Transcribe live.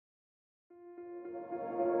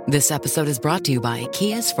This episode is brought to you by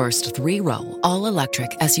Kia's first 3-row, all-electric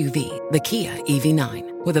SUV, the Kia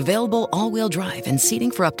EV9, with available all-wheel drive and seating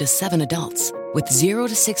for up to 7 adults, with 0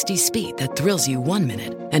 to 60 speed that thrills you 1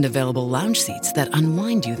 minute and available lounge seats that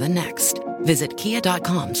unwind you the next. Visit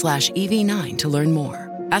kia.com/EV9 to learn more.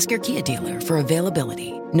 Ask your Kia dealer for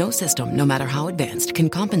availability. No system, no matter how advanced, can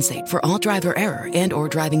compensate for all driver error and or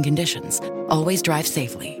driving conditions. Always drive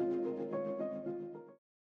safely.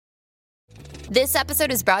 This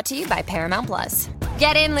episode is brought to you by Paramount Plus.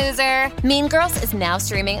 Get in, loser! Mean Girls is now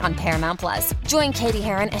streaming on Paramount Plus. Join Katie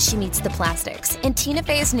Heron as she meets the plastics in Tina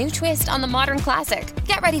Fey's new twist on the modern classic.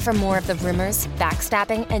 Get ready for more of the rumors,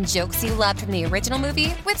 backstabbing, and jokes you loved from the original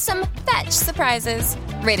movie with some fetch surprises.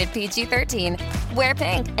 Rated PG-13. Wear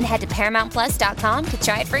pink and head to ParamountPlus.com to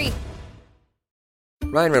try it free.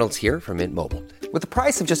 Ryan Reynolds here from Mint Mobile. With the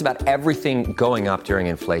price of just about everything going up during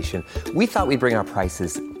inflation, we thought we'd bring our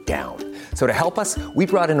prices down. So to help us, we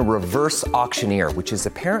brought in a reverse auctioneer, which is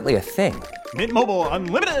apparently a thing. Mint Mobile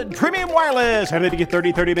Unlimited Premium Wireless. How to get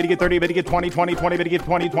 30, 30, how to get 30, how to get 20, 20, 20, how to get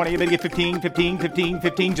 20, 20, how to get 15, 15, 15,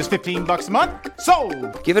 15, just $15 a month?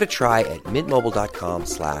 Sold! Give it a try at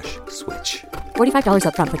mintmobile.com/switch. $45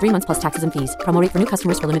 up front for 3 months plus taxes and fees. Promo rate for new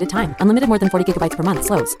customers for limited time. Unlimited more than 40 gigabytes per month.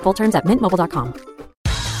 Slows full terms at mintmobile.com.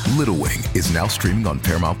 Little Wing is now streaming on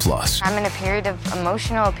Paramount Plus. I'm in a period of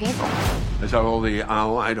emotional upheaval. Is that all the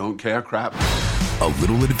I don't care crap? A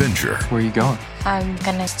little adventure. Where are you going? I'm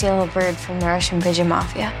gonna steal a bird from the Russian pigeon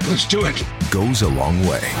mafia. Let's do it. Goes a long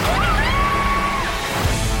way.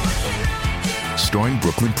 Starring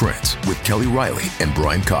Brooklyn Prince with Kelly Riley and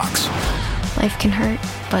Brian Cox. Life can hurt,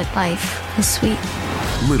 but life is sweet.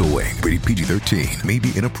 Little Wing, rated PG-13, may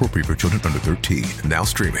be inappropriate for children under 13. Now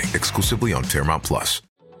streaming exclusively on Paramount Plus.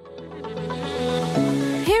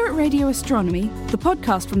 Here at Radio Astronomy, the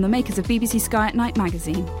podcast from the makers of BBC Sky at Night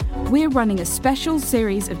magazine, we're running a special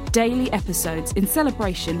series of daily episodes in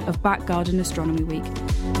celebration of Back Garden Astronomy Week,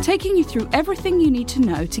 taking you through everything you need to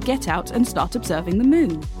know to get out and start observing the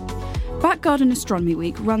moon. Back Garden Astronomy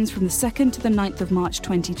Week runs from the 2nd to the 9th of March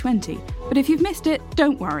 2020, but if you've missed it,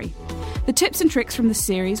 don't worry. The tips and tricks from the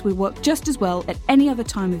series will work just as well at any other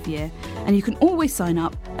time of year, and you can always sign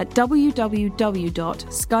up at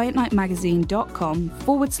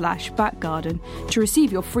www.skyatnightmagazine.com/backgarden to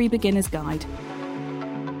receive your free beginner's guide.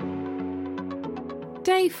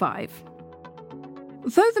 Day 5.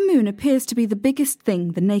 Though the moon appears to be the biggest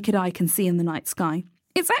thing the naked eye can see in the night sky,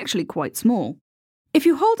 it's actually quite small. If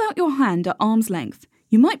you hold out your hand at arm's length,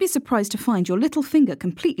 you might be surprised to find your little finger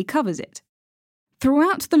completely covers it.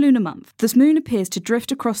 Throughout the lunar month, the moon appears to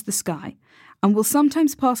drift across the sky and will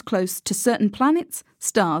sometimes pass close to certain planets,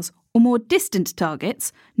 stars, or more distant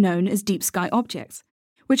targets known as deep sky objects,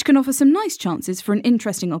 which can offer some nice chances for an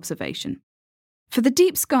interesting observation. For the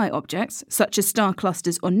deep sky objects, such as star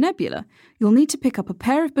clusters or nebula, you'll need to pick up a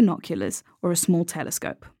pair of binoculars or a small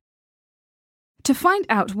telescope. To find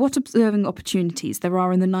out what observing opportunities there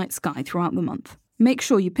are in the night sky throughout the month, make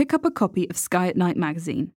sure you pick up a copy of Sky at Night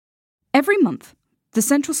magazine. Every month, the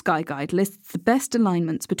Central Sky Guide lists the best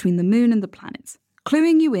alignments between the moon and the planets,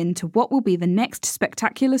 cluing you in to what will be the next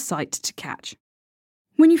spectacular sight to catch.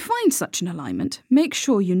 When you find such an alignment, make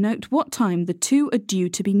sure you note what time the two are due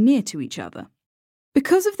to be near to each other.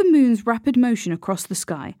 Because of the moon's rapid motion across the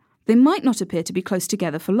sky, they might not appear to be close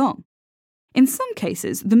together for long. In some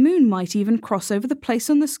cases, the moon might even cross over the place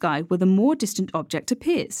on the sky where the more distant object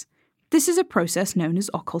appears. This is a process known as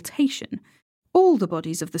occultation. All the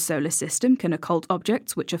bodies of the solar system can occult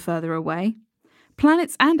objects which are further away,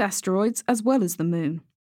 planets and asteroids as well as the moon.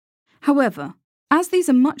 However, as these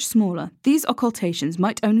are much smaller, these occultations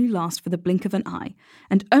might only last for the blink of an eye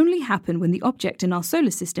and only happen when the object in our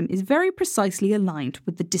solar system is very precisely aligned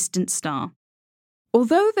with the distant star.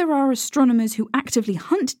 Although there are astronomers who actively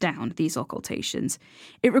hunt down these occultations,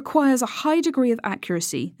 it requires a high degree of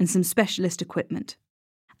accuracy and some specialist equipment.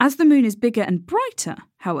 As the moon is bigger and brighter,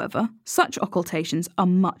 however, such occultations are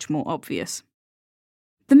much more obvious.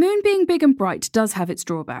 The moon being big and bright does have its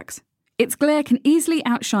drawbacks. Its glare can easily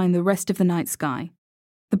outshine the rest of the night sky.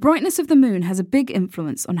 The brightness of the moon has a big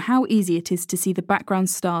influence on how easy it is to see the background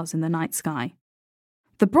stars in the night sky.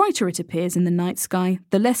 The brighter it appears in the night sky,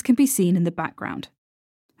 the less can be seen in the background.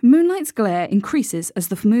 Moonlight's glare increases as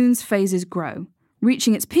the moon's phases grow,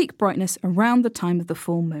 reaching its peak brightness around the time of the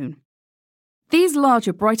full moon. These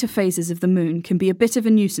larger, brighter phases of the moon can be a bit of a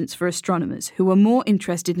nuisance for astronomers who are more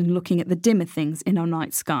interested in looking at the dimmer things in our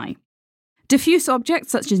night sky. Diffuse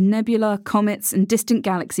objects such as nebula, comets, and distant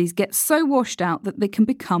galaxies get so washed out that they can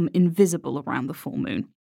become invisible around the full moon.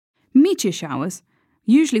 Meteor showers,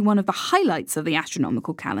 usually one of the highlights of the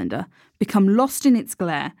astronomical calendar, become lost in its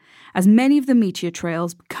glare as many of the meteor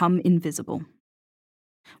trails become invisible.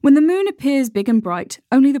 When the moon appears big and bright,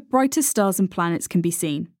 only the brightest stars and planets can be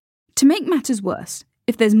seen. To make matters worse,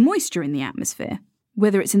 if there's moisture in the atmosphere,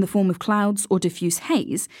 whether it's in the form of clouds or diffuse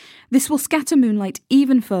haze, this will scatter moonlight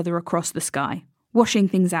even further across the sky, washing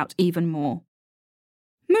things out even more.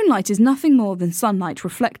 Moonlight is nothing more than sunlight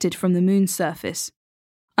reflected from the moon's surface.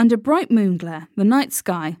 Under bright moon glare, the night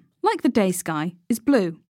sky, like the day sky, is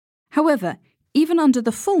blue. However, even under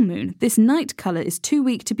the full moon, this night colour is too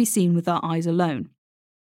weak to be seen with our eyes alone.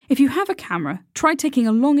 If you have a camera, try taking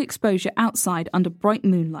a long exposure outside under bright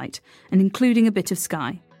moonlight and including a bit of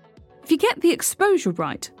sky. If you get the exposure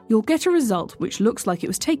right, you'll get a result which looks like it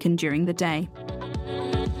was taken during the day.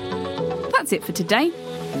 That's it for today.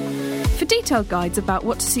 For detailed guides about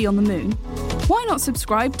what to see on the moon, why not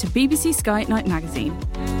subscribe to BBC Sky at Night magazine?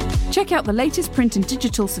 Check out the latest print and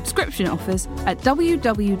digital subscription offers at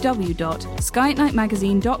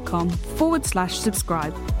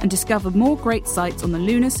www.skyatnightmagazine.com/subscribe and discover more great sights on the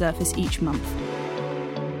lunar surface each month.